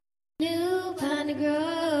Piney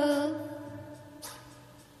Grove.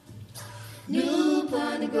 New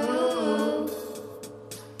Piney Grove.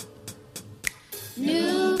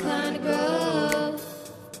 New Piney Grove.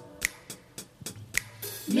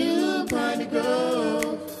 New Piney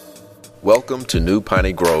Grove. Welcome to New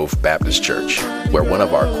Piney Grove Baptist Church, where one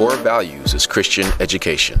of our core values is Christian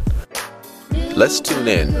education. Let's tune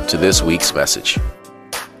in to this week's message.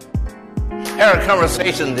 I had a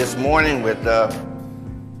conversation this morning with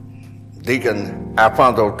Deacon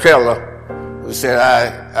Alfonso Trella, who said,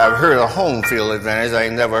 I've heard of home field advantage. I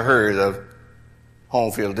ain't never heard of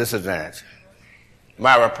home field disadvantage.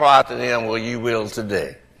 My reply to them, well, you will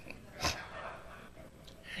today.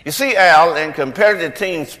 You see, Al, in competitive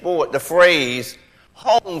team sport, the phrase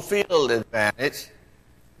home field advantage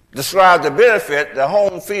describes the benefit the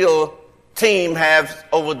home field team has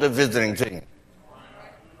over the visiting team.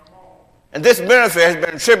 And this benefit has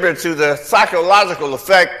been attributed to the psychological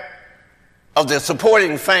effect of the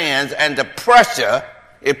supporting fans and the pressure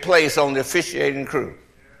it placed on the officiating crew.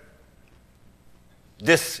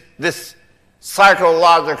 This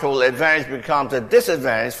psychological advantage becomes a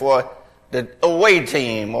disadvantage for the away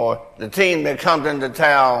team or the team that comes into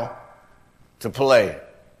town to play.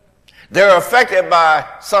 They're affected by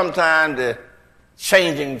sometimes the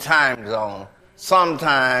changing time zone,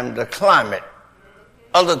 sometimes the climate,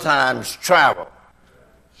 other times travel.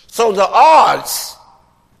 So the odds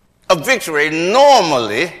of victory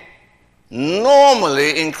normally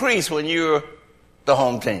increase when you're the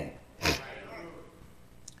home team.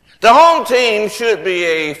 The home team should be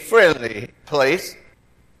a friendly place.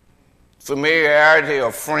 Familiarity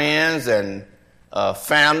of friends and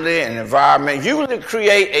family and environment usually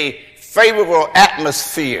create a favorable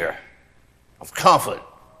atmosphere of comfort,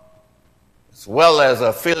 as well as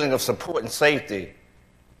a feeling of support and safety.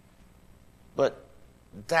 But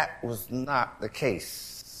that was not the case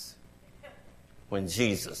when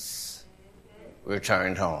Jesus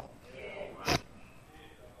returned home.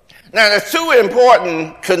 Now, there's two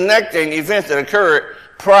important connecting events that occurred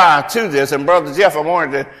prior to this, and Brother Jeff, I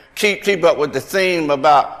wanted to keep up with the theme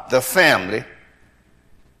about the family.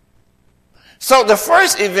 So the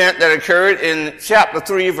first event that occurred in chapter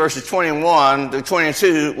 3, verses 21 to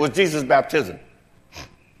 22 was Jesus' baptism.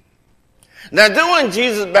 Now, during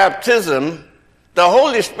Jesus' baptism, the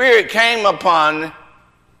Holy Spirit came upon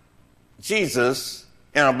Jesus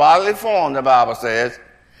in a bodily form, the Bible says,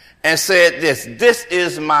 and said this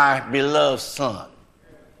is my beloved Son.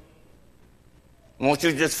 I want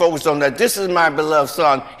you to just focus on that. This is my beloved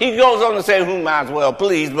Son. He goes on to say, whom I as well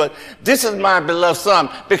please, but this is my beloved Son,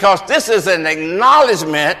 because this is an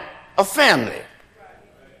acknowledgement of family.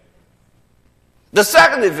 The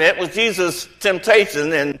second event was Jesus'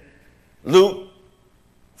 temptation in Luke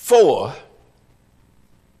 4.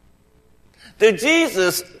 That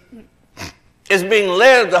Jesus is being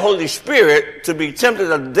led of the Holy Spirit to be tempted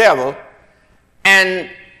of the devil, and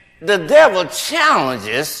the devil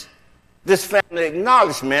challenges this family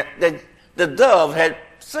acknowledgement that the dove had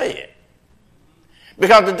said.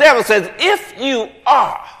 Because the devil says, if you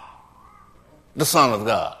are the Son of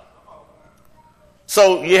God.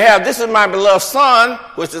 So you have, this is my beloved Son,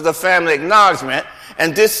 which is a family acknowledgement,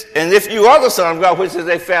 and if you are the Son of God, which is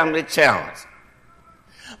a family challenge.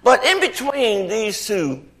 But in between these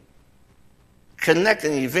two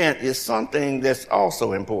connecting events is something that's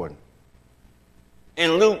also important.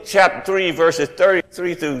 In Luke chapter 3, verses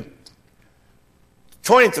 23 through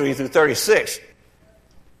 36,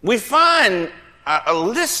 we find a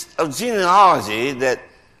list of genealogy that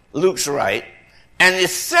Luke's write, and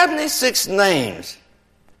it's 76 names.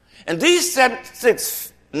 And these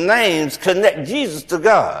 76 names connect Jesus to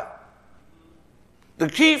God. The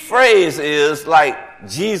key phrase is like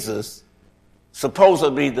Jesus, supposed to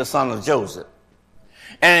be the son of Joseph.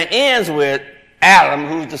 And it ends with Adam,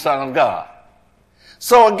 who's the son of God.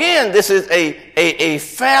 So again, this is a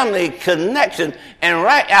family connection. And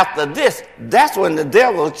right after this, that's when the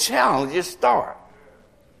devil challenges start.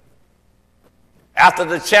 After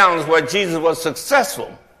the challenge where Jesus was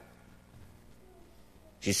successful,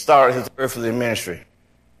 he started his earthly ministry.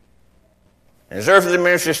 His earthly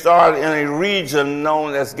ministry started in a region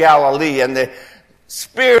known as Galilee, and the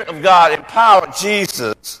Spirit of God empowered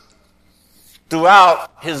Jesus throughout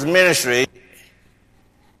his ministry,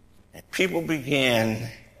 and people began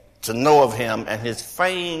to know of him, and his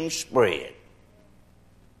fame spread.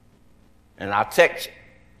 And our text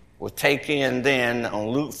will take in then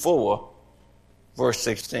on Luke 4, verse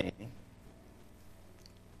 16.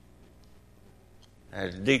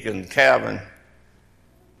 As Deacon Calvin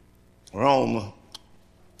Rome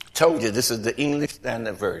told you, this is the English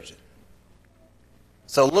Standard Version.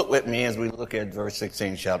 So look with me as we look at verse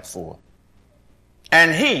 16, chapter 4.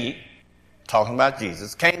 And he, talking about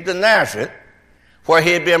Jesus, came to Nazareth, where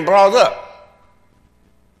he had been brought up.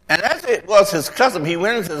 And as it was his custom, he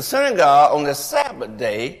went into the synagogue on the Sabbath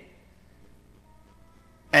day,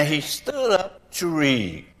 and he stood up to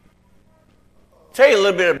read. Tell you a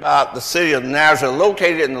little bit about the city of Nazareth,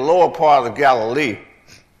 located in the lower part of Galilee.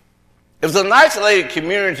 It was an isolated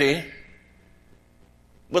community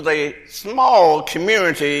with a small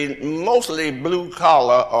community, mostly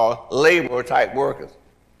blue-collar or labor-type workers.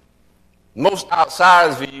 Most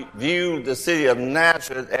outsiders viewed the city of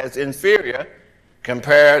Nazareth as inferior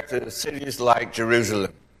compared to cities like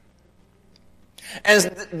Jerusalem.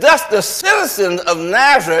 And thus the citizens of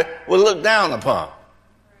Nazareth were looked down upon.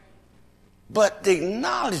 But the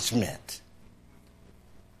acknowledgement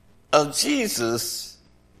of Jesus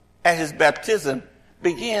at his baptism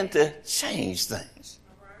began to change things.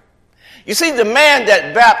 You see, the man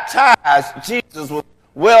that baptized Jesus was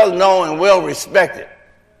well known and well respected.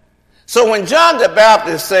 So when John the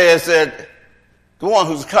Baptist says that the one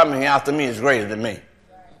who's coming after me is greater than me,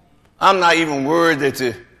 I'm not even worthy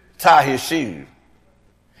to tie his shoes,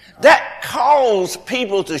 that caused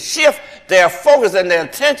people to shift their focus and their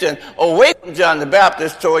attention away from John the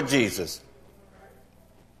Baptist toward Jesus.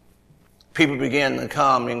 People began to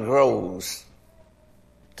come in groves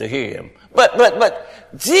to hear him.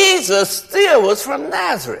 But Jesus still was from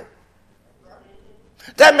Nazareth.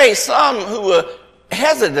 That made some who were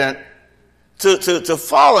hesitant to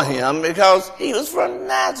follow him because he was from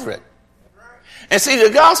Nazareth. And see,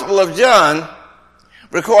 the Gospel of John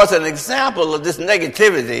records an example of this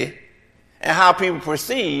negativity and how people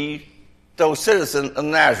perceive those citizens of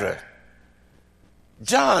Nazareth.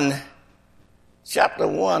 John chapter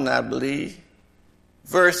 1, I believe,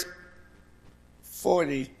 verse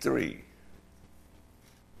 43.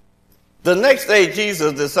 The next day,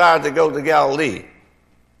 Jesus decided to go to Galilee.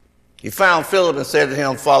 He found Philip and said to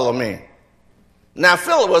him, "Follow me." Now,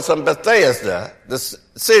 Philip was from Bethsaida, the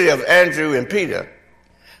city of Andrew and Peter.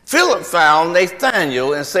 Philip found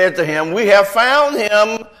Nathanael and said to him, "We have found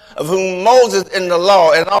him of whom Moses in the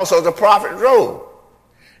law and also the prophet wrote,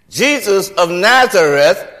 Jesus of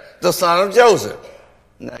Nazareth, the son of Joseph."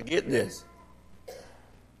 Now get this.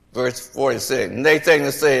 Verse 46.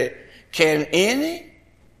 Nathanael said, "Can any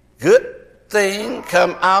good thing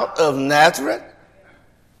come out of Nazareth?"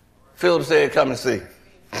 Philip said, "Come and see."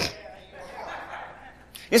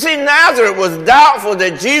 You see, Nazareth was doubtful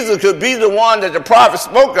that Jesus could be the one that the prophet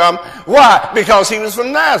spoke of. Why? Because he was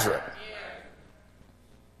from Nazareth.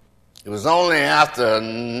 It was only after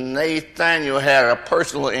Nathanael had a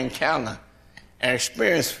personal encounter and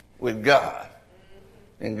experience with God,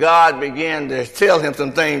 and God began to tell him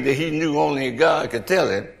some things that he knew only God could tell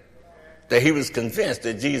him, that he was convinced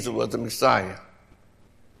that Jesus was the Messiah.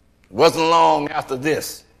 It wasn't long after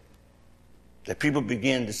this that people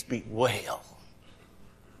began to speak well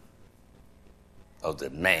of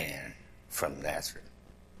the man from Nazareth.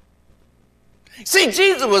 See,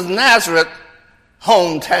 Jesus was Nazareth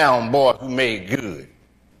hometown boy who made good.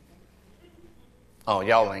 Oh,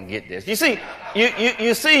 y'all ain't get this. You see,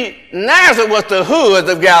 you see, Nazareth was the hood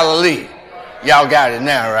of Galilee. Y'all got it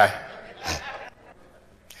now, right?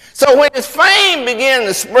 So when his fame began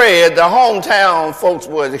to spread, the hometown folks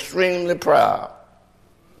were extremely proud.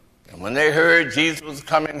 And when they heard Jesus was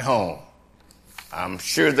coming home, I'm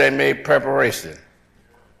sure they made preparation,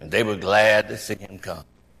 and they were glad to see him come.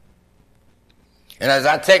 And as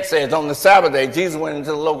our text says, on the Sabbath day, Jesus went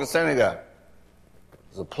into the local synagogue. It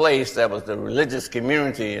was a place that was the religious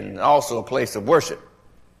community and also a place of worship.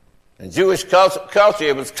 In Jewish culture,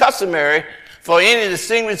 it was customary for any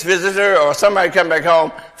distinguished visitor or somebody come back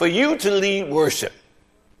home for you to lead worship.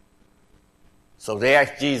 So they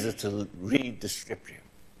asked Jesus to read the scripture.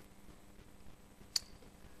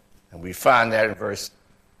 And we find that in verse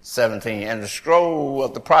 17. And the scroll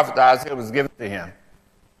of the prophet Isaiah was given to him.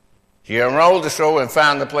 He unrolled the scroll and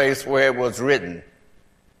found the place where it was written.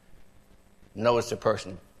 Notice the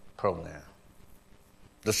personal pronoun.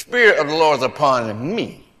 The Spirit of the Lord is upon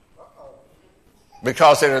me,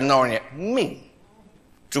 because it anointed me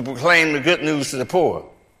to proclaim the good news to the poor.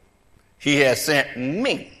 He has sent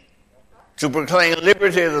me to proclaim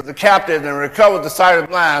liberty to the captives and recover the sight of the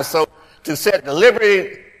blind, so to set the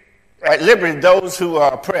liberty those who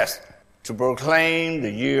are oppressed, to proclaim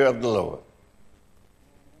the year of the Lord.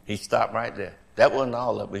 He stopped right there. That wasn't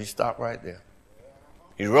all of it, but he stopped right there.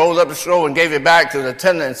 He rolled up the scroll and gave it back to the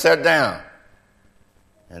attendant and sat down.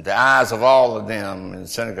 And the eyes of all of them in the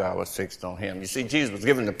synagogue was fixed on him. You see, Jesus was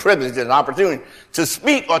given the privilege and opportunity to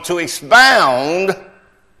speak or to expound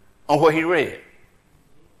on what he read.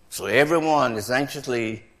 So everyone is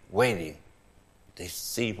anxiously waiting They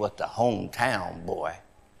see what the hometown boy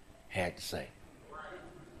had to say.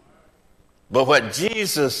 But what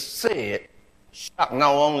Jesus said shocked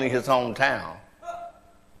not only his hometown,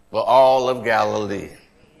 but all of Galilee.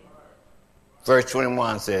 Verse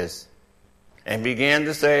 21 says, and began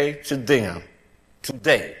to say to them,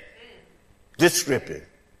 today, this scripture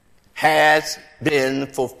has been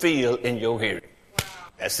fulfilled in your hearing.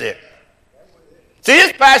 That's it. See,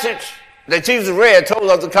 this passage that Jesus read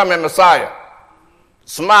told us the coming Messiah.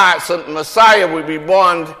 Messiah would be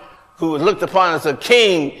one who was looked upon as a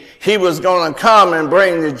king. He was going to come and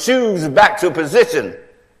bring the Jews back to a position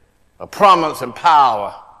of prominence and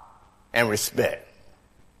power and respect.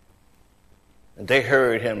 And they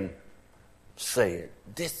heard him say it,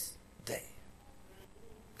 this day,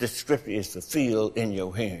 this scripture is fulfilled in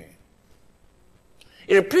your hearing.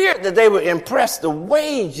 It appeared that they were impressed the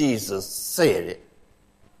way Jesus said it,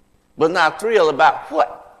 but not thrilled about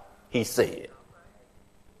what he said.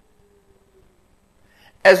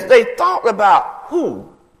 As they thought about who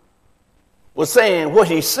was saying what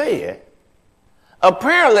he said,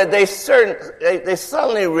 apparently they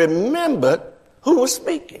suddenly remembered who was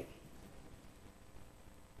speaking.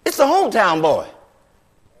 It's the hometown boy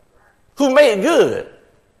who made good.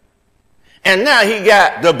 And now he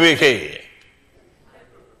got the big head.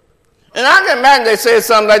 And I can imagine they said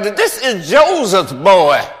something like this. This is Joseph's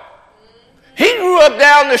boy. He grew up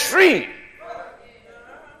down the street.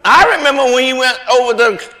 I remember when he went over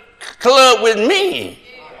the club with me.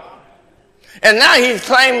 And now he's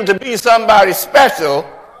claiming to be somebody special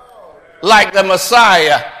like the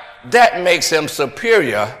Messiah. That makes him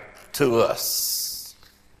superior to us.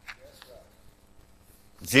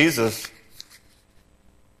 Jesus,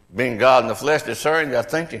 being God in the flesh, discerned their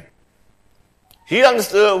thinking. He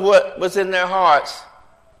understood what was in their hearts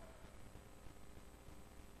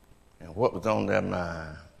and what was on their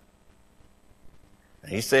mind.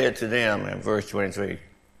 And he said to them in verse 23,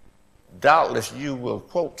 doubtless you will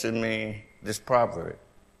quote to me this proverb,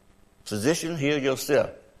 physician, heal yourself.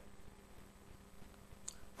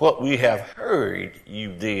 What we have heard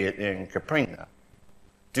you did in Capernaum,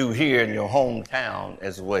 do here in your hometown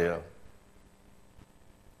as well.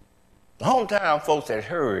 The hometown folks had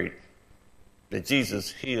heard that Jesus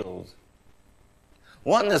healed.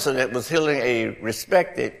 One incident was healing a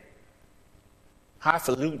respected,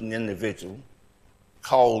 highfalutin individual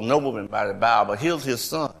called nobleman by the Bible, healed his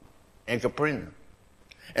son in Capernaum.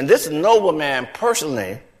 And this nobleman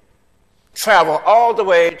personally traveled all the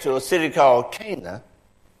way to a city called Cana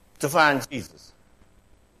to find Jesus.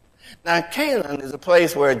 Now, Canaan is a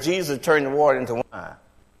place where Jesus turned the water into wine.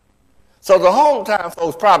 So the hometown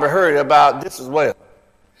folks probably heard about this as well.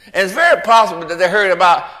 And it's very possible that they heard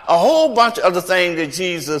about a whole bunch of other things that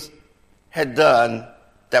Jesus had done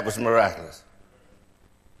that was miraculous.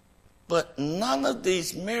 But none of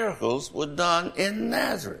these miracles were done in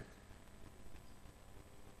Nazareth.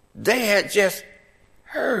 They had just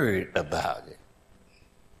heard about it.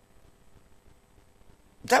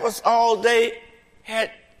 That was all they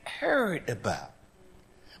had heard about.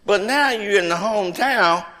 But now you're in the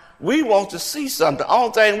hometown, we want to see something. The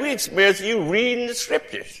only thing we experience is you reading the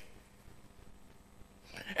scriptures.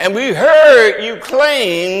 And we heard you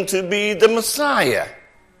claim to be the Messiah.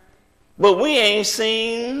 But we ain't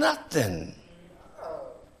seen nothing.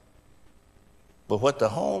 But what the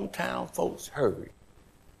hometown folks heard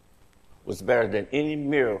was better than any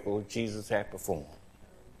miracle Jesus had performed.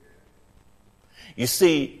 You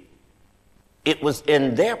see, it was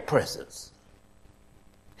in their presence,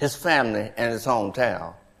 his family and his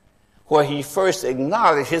hometown, where he first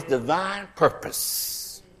acknowledged his divine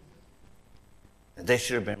purpose. And they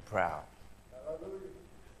should have been proud.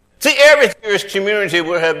 See, every Jewish community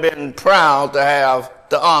would have been proud to have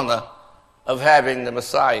the honor of having the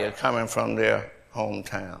Messiah coming from their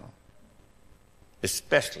hometown,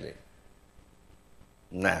 especially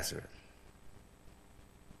Nazareth.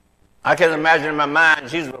 I can imagine in my mind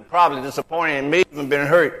Jesus was probably disappointed and maybe even been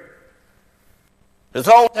hurt. His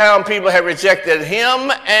hometown people had rejected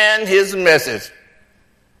him and his message.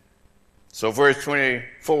 So verse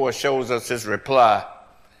 24 shows us his reply.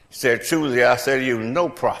 He said, truly I say to you, no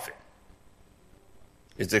prophet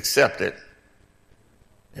is accepted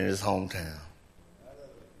in his hometown.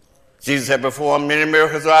 Jesus had performed many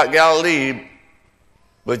miracles throughout Galilee,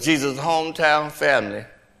 but Jesus' hometown family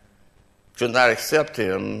could not accept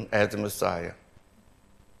him as the Messiah.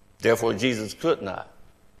 Therefore, Jesus could not,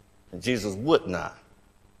 and Jesus would not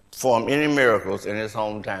perform any miracles in his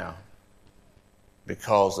hometown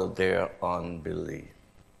because of their unbelief.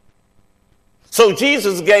 So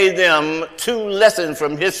Jesus gave them two lessons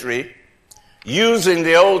from history using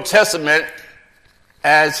the Old Testament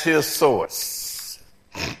as his source.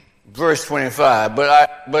 verse 25.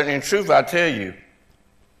 But in truth, I tell you,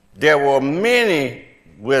 there were many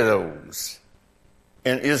widows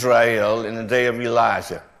in Israel in the day of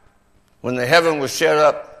Elijah, when the heaven was shut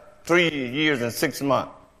up 3 years and 6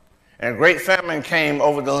 months, and a great famine came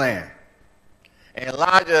over the land. And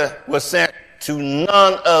Elijah was sent to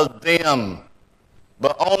none of them,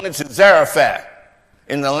 but only to Zarephath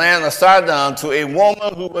in the land of Sidon, to a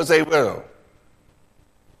woman who was a widow.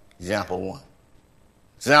 Example 1.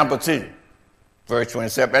 Example 2, verse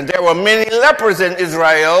 27. And there were many lepers in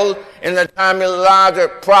Israel in the time of Elijah,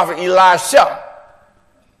 prophet Elisha,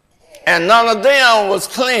 and none of them was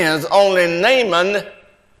cleansed, only Naaman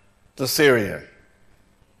the Syrian.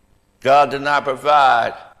 God did not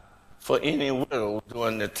provide for any widow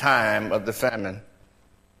during the time of the famine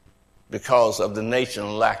because of the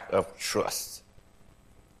nation's lack of trust.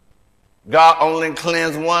 God only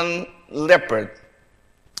cleansed one leper,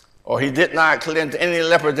 or he did not cleanse any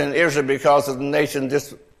lepers in Israel because of the nation's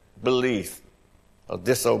disbelief or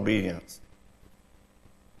disobedience.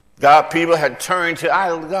 God's people had turned to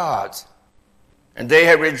idol gods, and they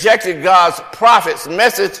had rejected God's prophet's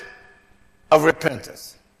message of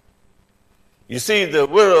repentance. You see, the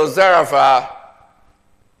widow of Zarephath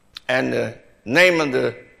and Naaman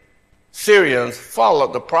the Syrians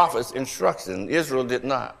followed the prophet's instruction. Israel did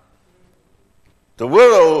not. The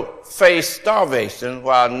widow faced starvation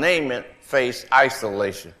while Naaman faced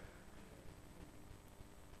isolation.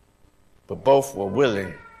 But both were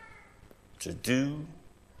willing to do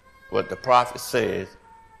what the prophet said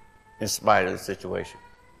in spite of the situation.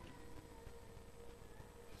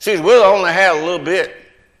 See, the widow only had a little bit.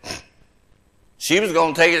 She was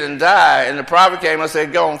going to take it and die, and the prophet came and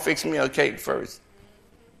said, go and fix me a cake first.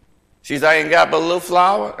 She said, I ain't got but a little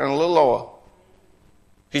flour and a little oil.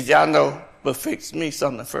 He said, I know, but fix me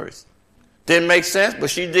something first. Didn't make sense, but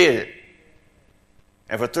she did it.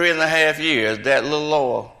 And for 3.5 years, that little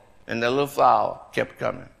oil and that little flour kept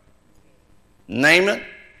coming. Naaman,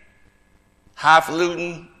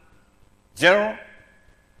 highfalutin general,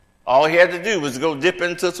 all he had to do was go dip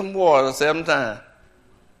into some water 7 times.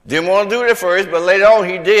 Didn't want to do it at first, but later on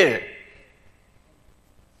he did it.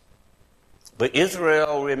 But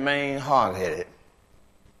Israel remained hard-headed.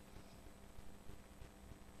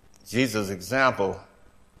 Jesus' example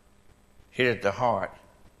hit at the heart.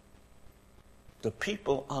 The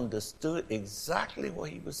people understood exactly what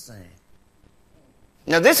he was saying.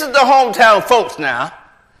 Now, this is the hometown folks now.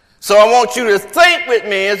 So I want you to think with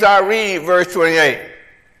me as I read verse 28.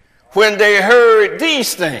 When they heard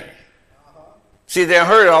these things. See, they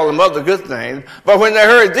heard all the other good things. But when they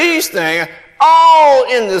heard these things, all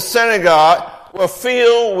in the synagogue were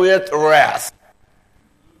filled with wrath.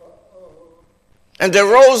 And they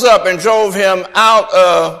rose up and drove him out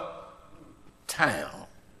of town.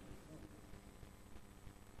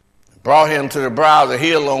 Brought him to the brow of the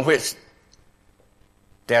hill on which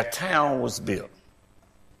their town was built,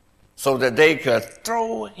 so that they could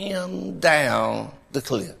throw him down the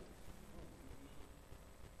cliff.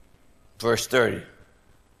 Verse 30.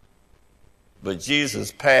 But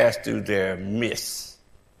Jesus passed through their midst.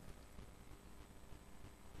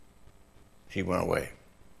 He went away.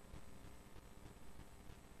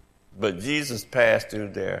 But Jesus passed through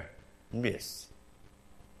their midst.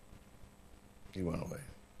 He went away.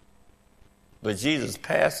 But Jesus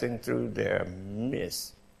passing through their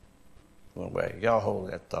midst went away. Y'all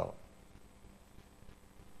hold that thought.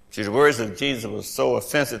 See, the words of Jesus was so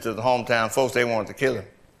offensive to the hometown folks, they wanted to kill him.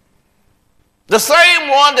 The same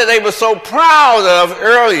one that they were so proud of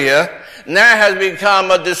earlier now has become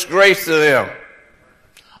a disgrace to them.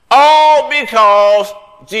 All because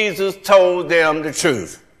Jesus told them the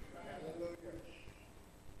truth.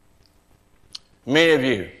 Many of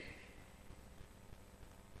you,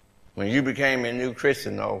 when you became a new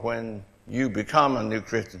Christian or when you become a new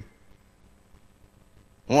Christian,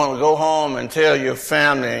 want to go home and tell your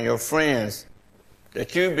family and your friends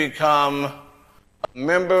that you become a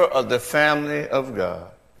member of the family of God.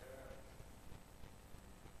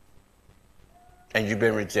 And you've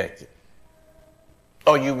been rejected.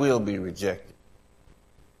 Or you will be rejected.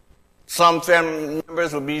 Some family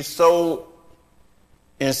members will be so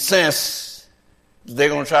incensed that they're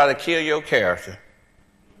going to try to kill your character.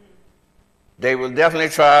 They will definitely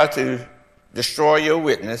try to destroy your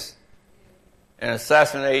witness and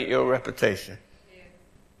assassinate your reputation.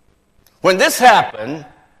 When this happened,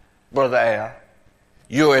 Brother Al,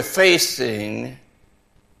 you are facing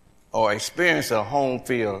or experiencing a home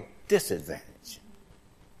field disadvantage.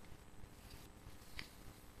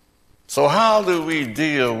 So how do we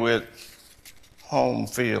deal with home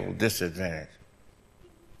field disadvantage?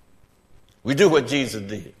 We do what Jesus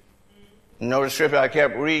did. You know the scripture I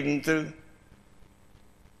kept reading through?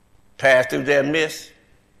 Pass through their midst.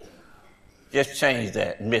 Just change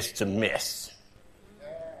that midst to mess.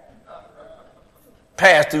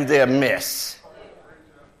 Pass through their mess.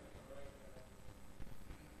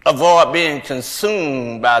 Avoid being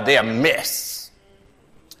consumed by their mess.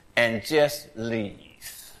 And just leave.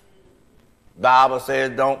 Bible says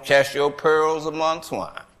don't cast your pearls among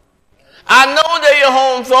swine. I know they're your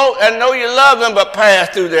home folk. I know you love them, but pass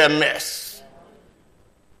through their mess.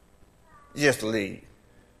 Just leave.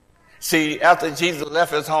 See, after Jesus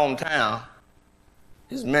left his hometown,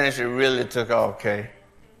 his ministry really took off, okay?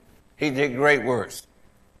 He did great works.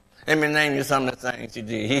 Let me name you some of the things he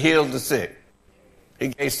did. He healed the sick. He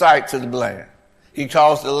gave sight to the blind. He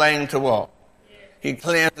caused the lame to walk. He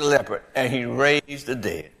cleansed the leper, and he raised the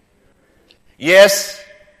dead. Yes,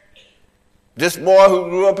 this boy who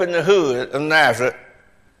grew up in the hood of Nazareth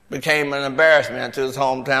became an embarrassment to his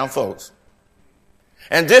hometown folks.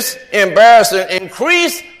 And this embarrassment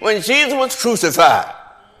increased when Jesus was crucified.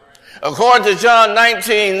 According to John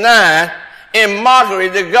 19:9, in mockery,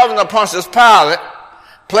 the governor Pontius Pilate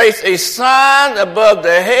placed a sign above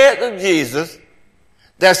the head of Jesus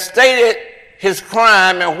that stated his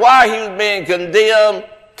crime and why he was being condemned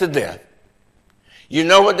to death. You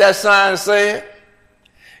know what that sign said?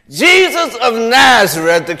 Jesus of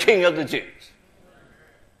Nazareth, the King of the Jews.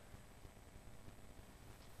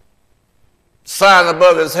 Sign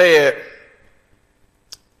above his head,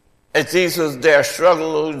 as Jesus there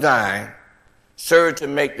struggled with dying, served to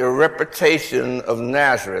make the reputation of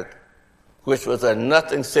Nazareth, which was a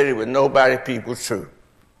nothing city with nobody people, true.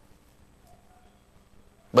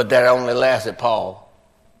 But that only lasted, Paul,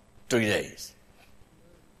 3 days.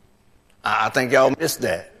 I think y'all missed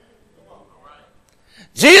that.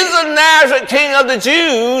 Jesus of Nazareth, King of the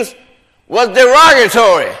Jews, was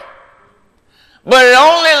derogatory. But it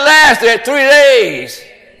only lasted 3 days.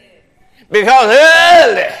 Because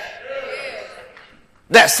early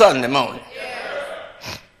that Sunday morning,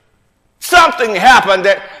 something happened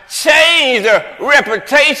that changed the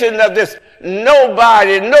reputation of this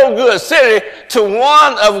nobody, no good city to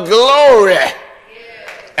one of glory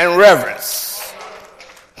and reverence.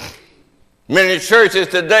 Many churches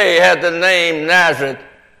today have the name Nazareth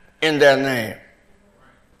in their name.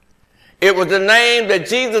 It was the name that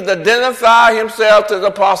Jesus identified himself to the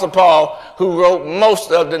Apostle Paul, who wrote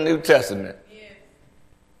most of the New Testament.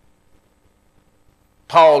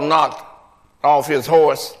 Paul knocked off his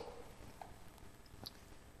horse.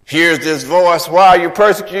 Hears this voice, "Why are you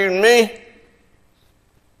persecuting me?"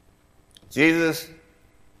 Jesus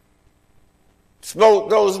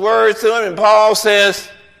spoke those words to him, and Paul says,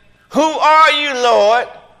 "Who are you, Lord?"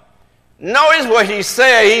 Notice what he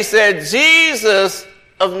said. He said, "Jesus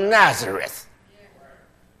of Nazareth,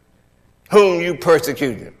 whom you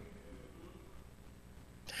persecuted."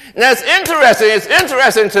 Now it's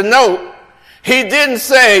interesting to note, he didn't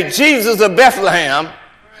say Jesus of Bethlehem,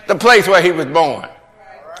 the place where he was born.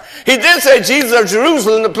 He didn't say Jesus of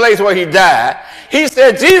Jerusalem, the place where he died. He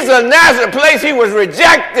said Jesus of Nazareth, the place he was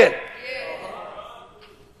rejected.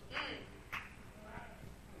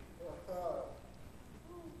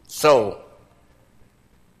 So,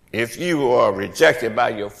 if you are rejected by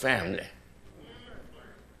your family,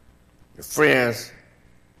 your friends,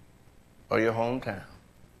 or your hometown,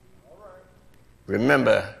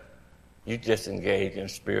 remember, you just engaged in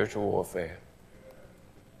spiritual warfare.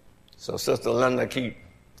 So, Sister Linda, keep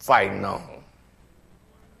fighting on.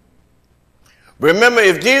 Remember,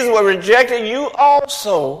 if Jesus were rejected, you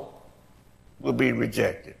also will be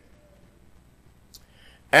rejected.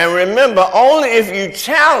 And remember, only if you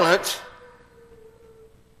challenge,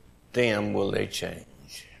 then will they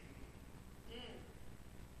change.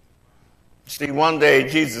 See, one day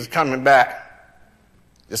Jesus is coming back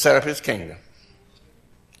to set up his kingdom.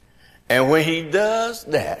 And when he does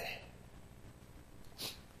that,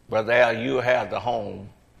 Brother Al, you have the home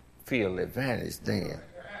field advantage then.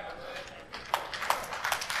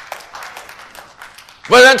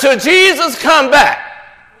 But until Jesus come back,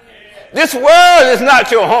 this world is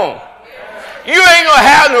not your home. You ain't going to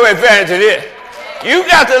have no advantage of this. You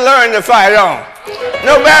got to learn to fight on.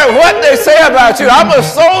 No matter what they say about you, I'm a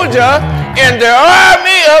soldier in the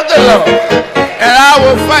army of the Lord. And I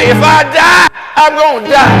will fight. If I die, I'm going to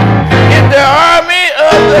die in the army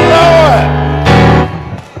of the Lord.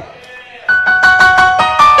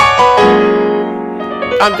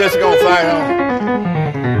 I'm just going to fight on.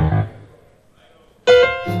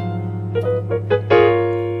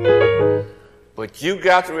 But you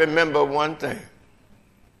got to remember one thing.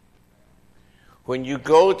 When you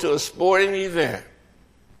go to a sporting event,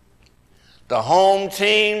 the home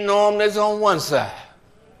team normally is on one side,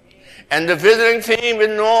 And the visiting team is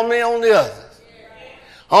normally on the other.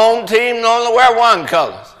 Home team normally wear one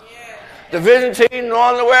color. The visiting team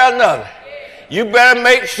normally wear another. You better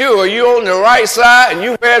make sure you're on the right side and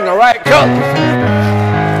you wearing the right color.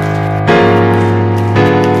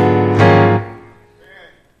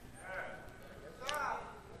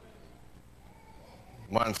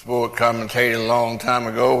 One sport commentator a long time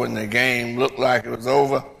ago, when the game looked like it was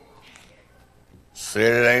over,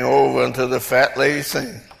 said it ain't over until the fat lady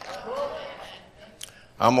sings.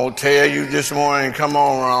 I'm going to tell you this morning, come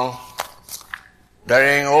on, Ron, that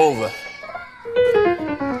ain't over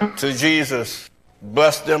till Jesus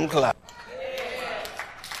bust them clouds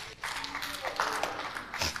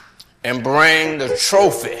and bring the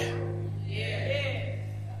trophy,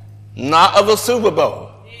 not of a Super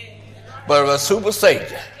Bowl, but of a super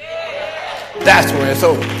Savior. That's when it's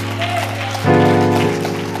over.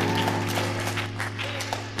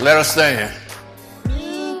 Let us stand.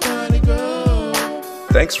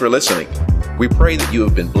 Thanks for listening. We pray that you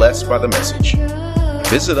have been blessed by the message.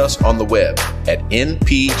 Visit us on the web at npgbc.org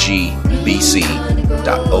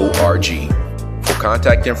for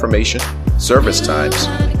contact information, service times,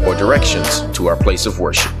 or directions to our place of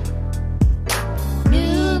worship.